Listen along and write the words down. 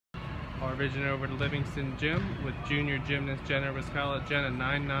RVision over to Livingston Gym with junior gymnast Jenna Rizkalla. Jenna,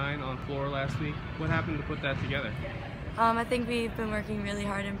 9'9" on floor last week. What happened to put that together? I think we've been working really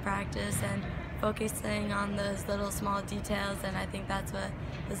hard in practice and focusing on those little small details, and I think that's what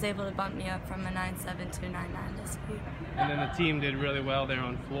was able to bump me up from a 9'7" to a 9'9" this week. And then the team did really well there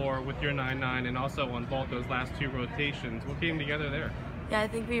on floor with your 9'9" and also on both those last two rotations. What came together there? Yeah, I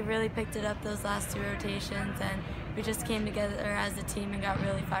think we really picked it up those last two rotations, and we just came together as a team and got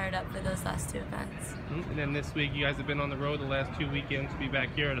really fired up for those last two events. And then this week, you guys have been on the road the last 2 weekends to be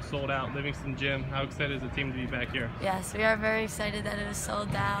back here at a sold-out Livingston Gym. How excited is the team to be back here? Yes, we are very excited that it was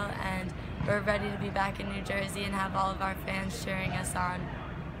sold out, and we're ready to be back in New Jersey and have all of our fans cheering us on.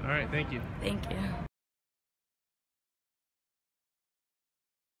 All right, thank you. Thank you.